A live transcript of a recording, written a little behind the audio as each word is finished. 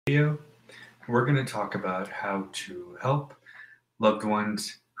Video, we're going to talk about how to help loved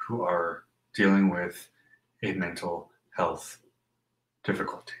ones who are dealing with a mental health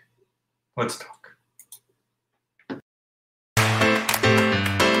difficulty. Let's talk.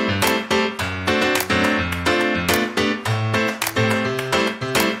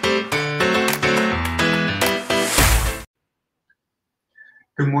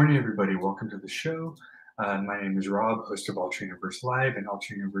 Good morning, everybody. Welcome to the show. My name is Rob, host of Ultra Universe Live and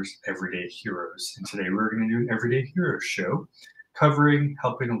Ultra Universe Everyday Heroes. And today we're going to do an Everyday Heroes show covering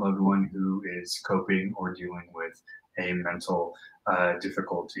helping a loved one who is coping or dealing with a mental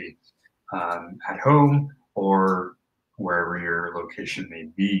difficulty at home or wherever your location may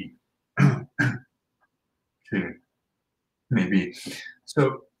be. Maybe.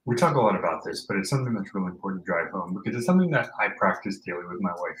 So we talk a lot about this, but it's something that's really important to drive home because it's something that I practice daily with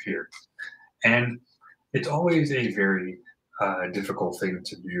my wife here. And it's always a very difficult thing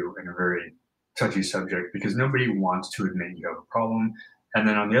to do and a very touchy subject because nobody wants to admit you have a problem. And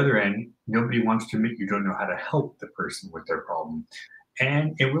then on the other end, nobody wants to admit you don't know how to help the person with their problem.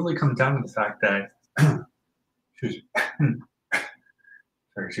 And it really comes down to the fact that, excuse me,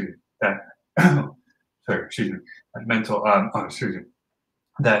 sorry, excuse me, that, sorry, excuse me, mental, excuse me,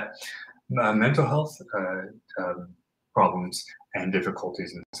 that mental health problems and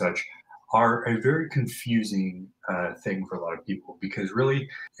difficulties and such are a very confusing thing for a lot of people because really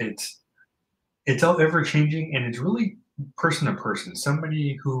it's all ever changing and it's really person to person.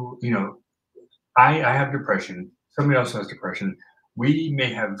 Somebody who I have depression. Somebody else has depression. We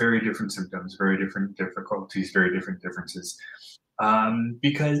may have very different symptoms, very different difficulties, very different differences,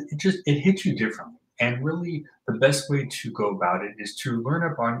 because it hits you differently. And really, the best way to go about it is to learn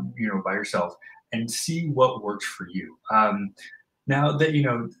up on by yourself and see what works for you. Now that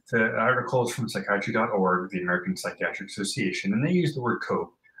the article is from psychiatry.org, the American Psychiatric Association, and they use the word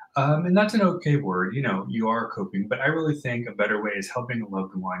cope. And that's an okay word, you are coping, but I really think a better way is helping a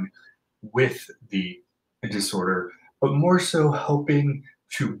loved one with the disorder, but more so helping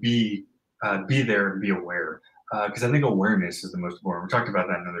to be there and be aware. Because I think awareness is the most important. We talked about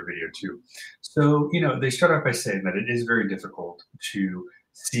that in another video too. So, they start out by saying that it is very difficult to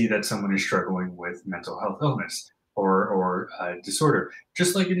see that someone is struggling with mental health illness or disorder,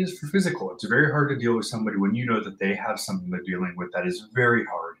 just like it is for physical. It's very hard to deal with somebody when you know that they have something they're dealing with that is very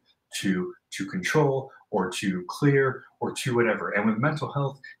hard to control or to clear or to whatever. And with mental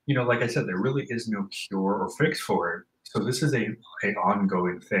health, like I said, there really is no cure or fix for it. So this is a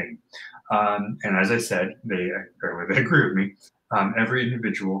ongoing thing. And as I said, they agree with me. Every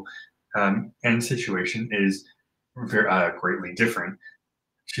individual and situation is very greatly different.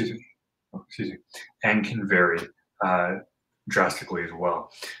 Excuse me. Oh, excuse me, and can vary drastically as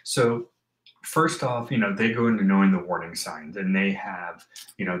well. So first off, they go into knowing the warning signs, and they have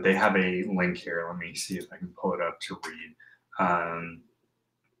a link here. Let me see if I can pull it up to read.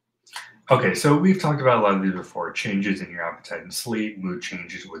 Okay, so we've talked about a lot of these before: changes in your appetite and sleep, mood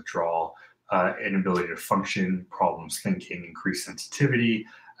changes, withdrawal, inability to function, problems thinking, increased sensitivity,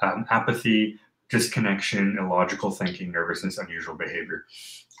 apathy, disconnection, illogical thinking, nervousness, unusual behavior.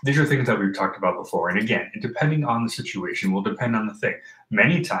 These are things that we've talked about before. And again, depending on the situation will depend on the thing.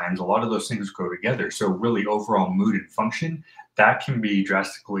 Many times, a lot of those things go together. So really overall mood and function, that can be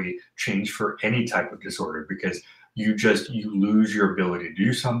drastically changed for any type of disorder because you lose your ability to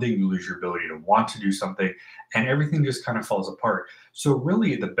do something, you lose your ability to want to do something, and everything just kind of falls apart. So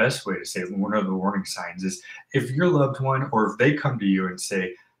really the best way to say one of the warning signs is if your loved one or if they come to you and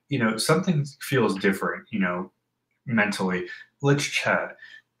say, something feels different, mentally, let's chat.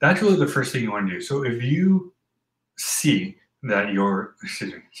 That's really the first thing you want to do. So if you see that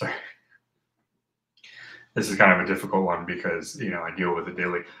excuse me, sorry. This is kind of a difficult one because, I deal with it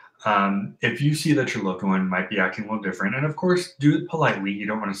daily. If you see that your loved one might be acting a little different, and of course, do it politely. You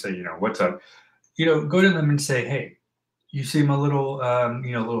don't want to say, what's up? Go to them and say, hey, you seem a little, a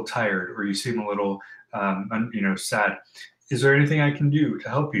little tired, or you seem a little, sad. Is there anything I can do to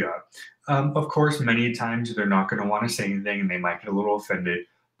help you out? Of course, many times they're not going to want to say anything and they might get a little offended,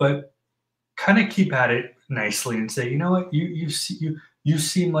 but kind of keep at it nicely and say, you know what, you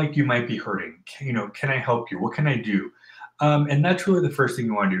seem like you might be hurting. Can I help you? What can I do? And that's really the first thing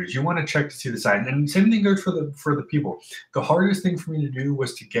you want to do is you want to check to see the signs. And same thing goes for the people. The hardest thing for me to do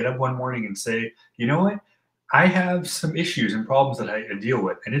was to get up one morning and say, you know what, I have some issues and problems that I deal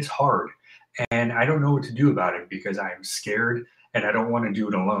with, and it's hard. And I don't know what to do about it because I'm scared and I don't want to do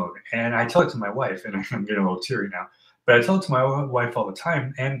it alone. And I tell it to my wife, and I'm getting a little teary now, but I tell it to my wife all the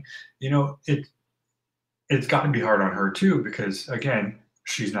time. And, it's gotten to be hard on her too, because again,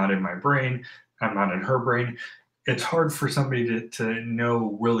 she's not in my brain. I'm not in her brain. it's hard for somebody to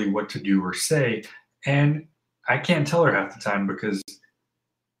know really what to do or say. And I can't tell her half the time because,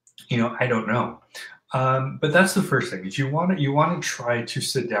 I don't know. But that's the first thing is you want to try to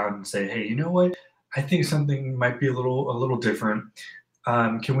sit down and say, hey, you know what? I think something might be a little different.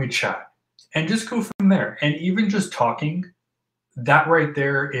 Can we chat? And just go from there. And even just talking, that right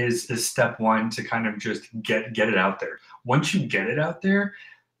there is step one to kind of just get it out there. Once you get it out there,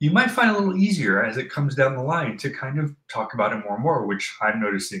 you might find it a little easier as it comes down the line to kind of talk about it more and more, which I'm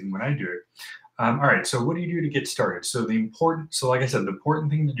noticing when I do it. All right, so what do you do to get started? So like I said, the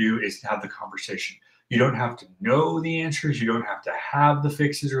important thing to do is to have the conversation. You don't have to know the answers. You don't have to have the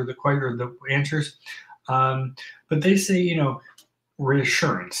fixes or the answers. Um, but they say,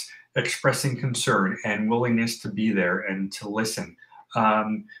 reassurance, expressing concern and willingness to be there and to listen.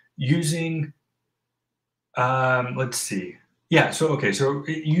 Using, let's see. Yeah, so okay, so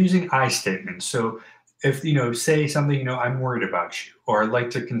using I statements. So if say something, I'm worried about you, or I'd like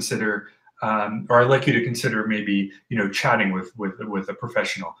to consider, or I'd like you to consider maybe chatting with a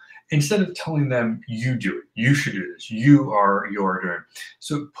professional instead of telling them you do it, you should do this, you're doing.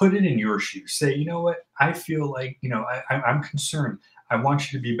 So put it in your shoes. Say, you know what, I feel like I'm concerned. I want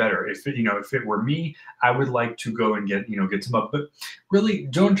you to be better. If it were me, I would like to go and get some up. But really,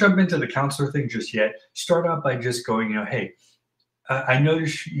 don't jump into the counselor thing just yet. Start out by just going, hey, I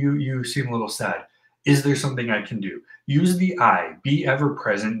notice you seem a little sad. Is there something I can do? Use the I. Be ever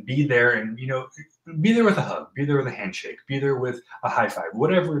present. Be there, and be there with a hug. Be there with a handshake. Be there with a high five.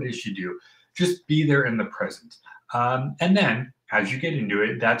 Whatever it is you do, just be there in the present. And then, as you get into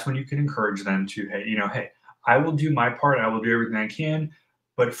it, that's when you can encourage them to, hey, I will do my part. I will do everything I can.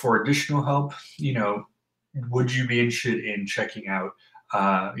 But for additional help, would you be interested in checking out,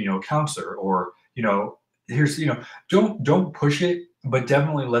 a counselor, or here's don't push it, but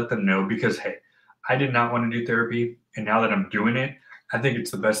definitely let them know, because hey, I did not want to do therapy, and now that I'm doing it, I think it's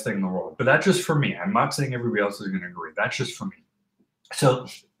the best thing in the world. But that's just for me. I'm not saying everybody else is going to agree. That's just for me. So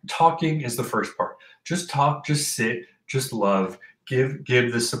talking is the first part. Just talk, just sit, just love, give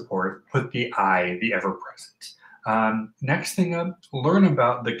the support, put the I, the ever present. Next thing up, learn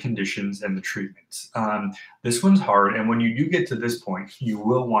about the conditions and the treatments. This one's hard, and when you do get to this point, you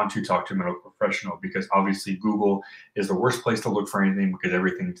will want to talk to a medical professional, because obviously Google is the worst place to look for anything, because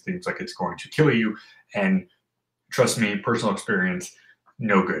everything seems like it's going to kill you. And trust me, personal experience,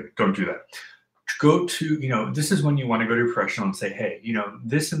 no good. Don't do that. Go to, this is when you want to go to a professional and say, hey,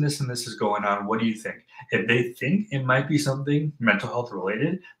 this and this and this is going on. What do you think? If they think it might be something mental health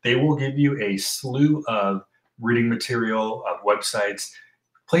related, they will give you a slew of reading material, of websites,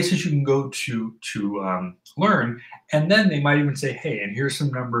 places you can go to learn. And then they might even say, hey, and here's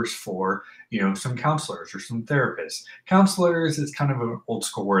some numbers for some counselors or some therapists. Counselors is kind of an old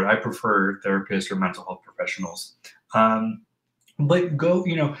school word. I prefer therapists or mental health professionals. But go,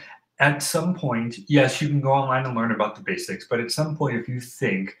 at some point, yes, you can go online and learn about the basics. But at some point, if you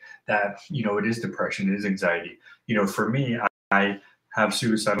think that it is depression, it is anxiety. For me, I have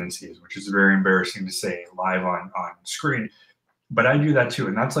suicidal tendencies, which is very embarrassing to say live on screen, but I do that too,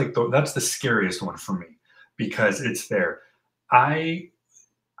 and that's that's the scariest one for me, because it's there. I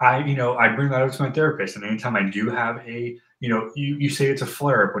bring that up to my therapist, and anytime I do have a you say it's a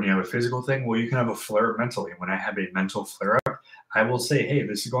flare up when you have a physical thing. Well, you can have a flare up mentally. When I have a mental flare up, I will say, hey,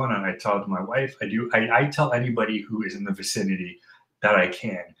 this is going on. I tell it to my wife. I tell anybody who is in the vicinity that I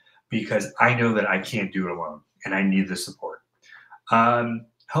can, because I know that I can't do it alone, and I need the support.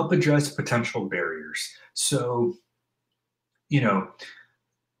 Help address potential barriers. So,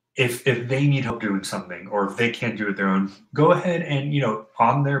 if they need help doing something, or if they can't do it their own, go ahead and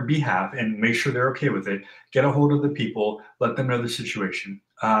on their behalf, and make sure they're okay with it. Get a hold of the people, let them know the situation.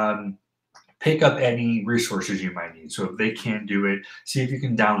 Pick up any resources you might need. So if they can't do it, see if you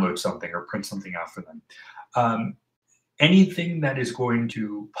can download something or print something out for them. Anything that is going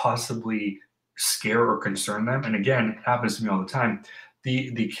to possibly scare or concern them, and again, it happens to me all the time,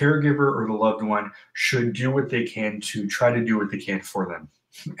 the caregiver or the loved one should do what they can to try to do what they can for them.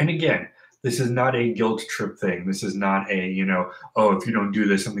 And again, this is not a guilt trip thing. This is not a, oh, if you don't do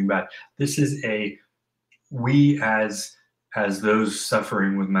this, something bad. This is we as those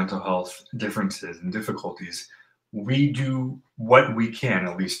suffering with mental health differences and difficulties, we do what we can,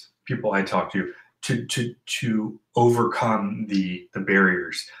 at least people I talk to overcome the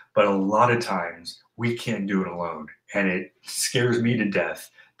barriers. But a lot of times we can't do it alone. And it scares me to death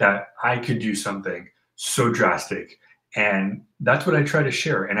that I could do something so drastic. And that's what I try to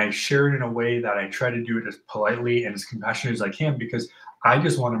share. And I share it in a way that I try to do it as politely and as compassionate as I can, because I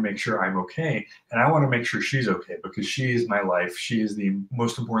just want to make sure I'm okay, and I want to make sure she's okay because she is my life. She is the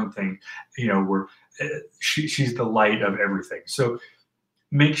most important thing. We're she's the light of everything. So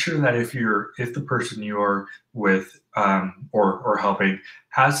make sure that if the person you're with or helping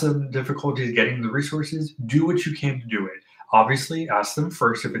has some difficulties getting the resources, do what you can to do it. Obviously, ask them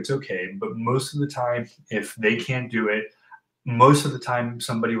first if it's okay, but most of the time, if they can't do it, most of the time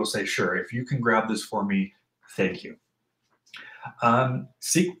somebody will say, sure, if you can grab this for me, thank you.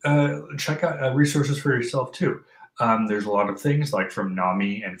 Check out resources for yourself too. There's a lot of things like from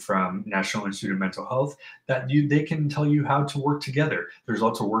NAMI and from National Institute of Mental Health that they can tell you how to work together. There's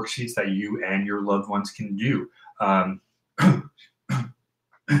lots of worksheets that you and your loved ones can do.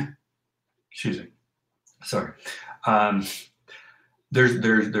 Excuse me. Sorry.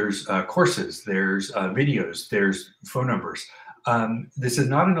 There's courses, there's videos, there's phone numbers. This is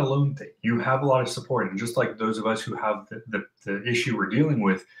not an alone thing. You have a lot of support, and just like those of us who have the issue we're dealing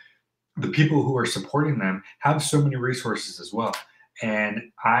with, the people who are supporting them have so many resources as well. And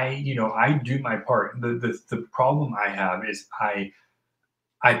I do my part. The problem I have is I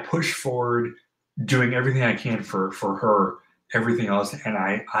push forward doing everything I can for her, everything else, and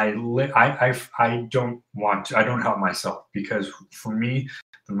I don't want to. I don't help myself because for me,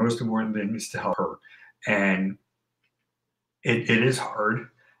 the most important thing is to help her, and it is hard.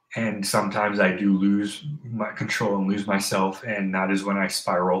 And sometimes I do lose my control and lose myself, and that is when I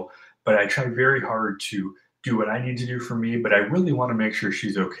spiral. But I try very hard to do what I need to do for me. But I really want to make sure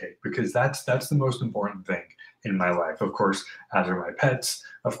she's okay because that's the most important thing in my life. Of course, as are my pets.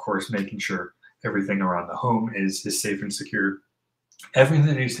 Of course, making sure everything around the home is safe and secure. Everything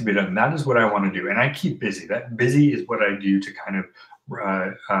that needs to be done. That is what I want to do, and I keep busy. That busy is what I do to kind of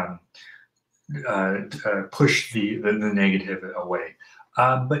push the negative away.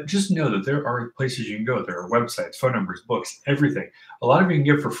 But just know that there are places you can go. There are websites, phone numbers, books, everything. A lot of you can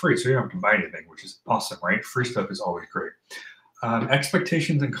get for free, so you don't have to buy anything, which is awesome, right? Free stuff is always great.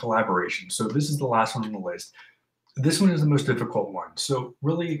 Expectations and collaboration. So this is the last one on the list. This one is the most difficult one. So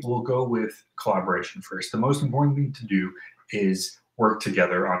really, we'll go with collaboration first. The most important thing to do is work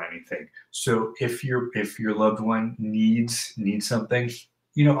together on anything. So if your loved one needs something,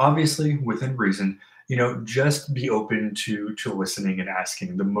 obviously within reason, just be open to listening and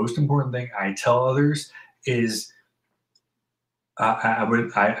asking. The most important thing I tell others is I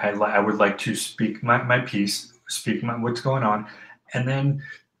would like to speak my piece, speak what's going on, and then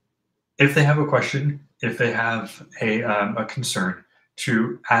if they have a question, if they have a concern,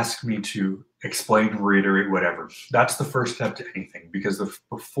 to ask me to explain, reiterate, whatever. That's the first step to anything because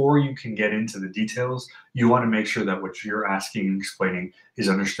before you can get into the details, you want to make sure that what you're asking and explaining is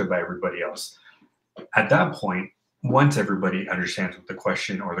understood by everybody else. At that point, once everybody understands what the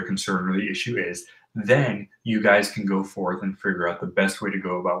question or the concern or the issue is, then you guys can go forth and figure out the best way to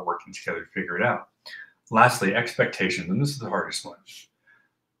go about working together to figure it out. Lastly, expectations, and this is the hardest one.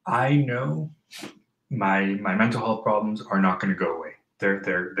 I know my mental health problems are not going to go away. They're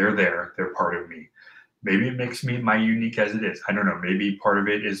there. They're part of me. Maybe it makes me my unique as it is. I don't know. Maybe part of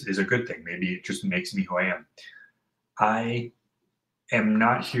it is a good thing. Maybe it just makes me who I am. I am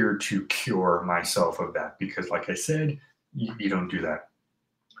not here to cure myself of that because, like I said, you don't do that.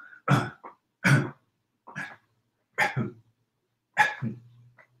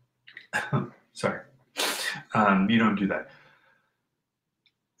 Sorry. You don't do that.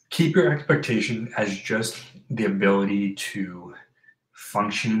 Keep your expectation as just the ability to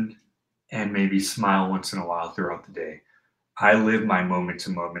function and maybe smile once in a while throughout the day. I live my moment to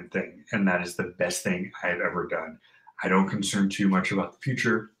moment thing, and that is the best thing I've ever done. I don't concern too much about the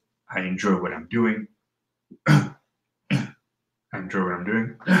future. I enjoy what I'm doing. I enjoy what I'm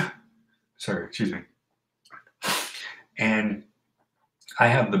doing. Sorry, excuse me. And I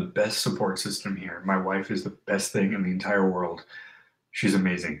have the best support system here. My wife is the best thing in the entire world. She's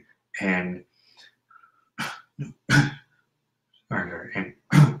amazing. And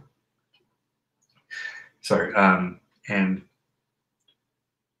and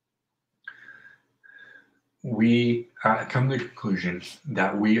we come to the conclusion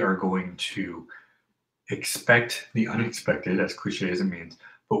that we are going to expect the unexpected, as cliche as it means,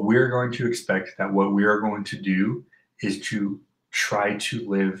 but we're going to expect that what we are going to do is to try to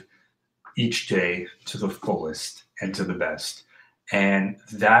live each day to the fullest and to the best. And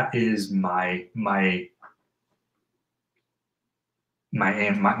that is my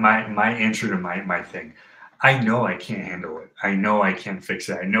answer to my thing. I know I can't handle it. I know I can't fix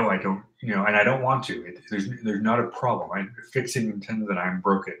it. I know I don't, and I don't want to. There's not a problem. I'm fixing pretend that I'm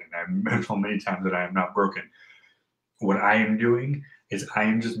broken, and I've been told many times that I am not broken. What I am doing is I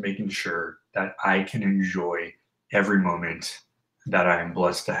am just making sure that I can enjoy every moment that I am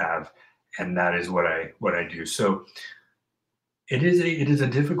blessed to have, and that is what I do. So it is a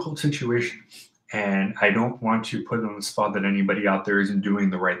difficult situation, and I don't want to put on the spot that anybody out there isn't doing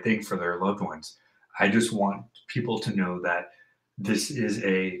the right thing for their loved ones. I just want people to know that this is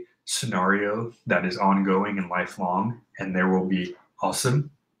a scenario that is ongoing and lifelong, and there will be awesome,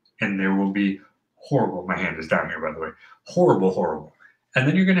 and there will be horrible. My hand is down here, by the way. Horrible, horrible. And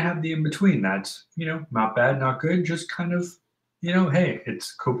then you're going to have the in between. That's, not bad, not good, just kind of, hey,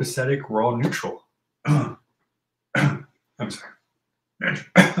 it's copacetic. We're all neutral. I'm sorry.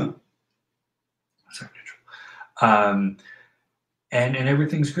 Neutral. Sorry, neutral. And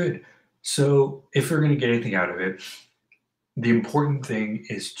everything's good. So if we're going to get anything out of it, the important thing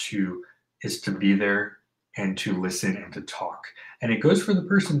is to be there and to listen and to talk. And it goes for the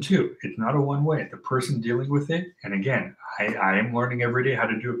person too. It's not a one way. The person dealing with it, and again, I am learning every day how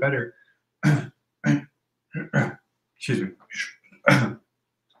to do it better. Excuse me.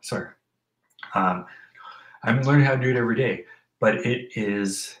 Sorry. I'm learning how to do it every day, but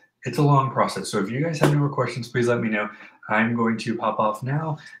it's a long process. So if you guys have any more questions, please let me know. I'm going to pop off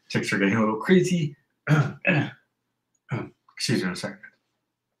now. Ticks are getting a little crazy. Excuse me a second.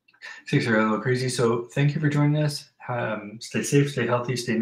 Ticks are a little crazy. So thank you for joining us. Stay safe, stay healthy, stay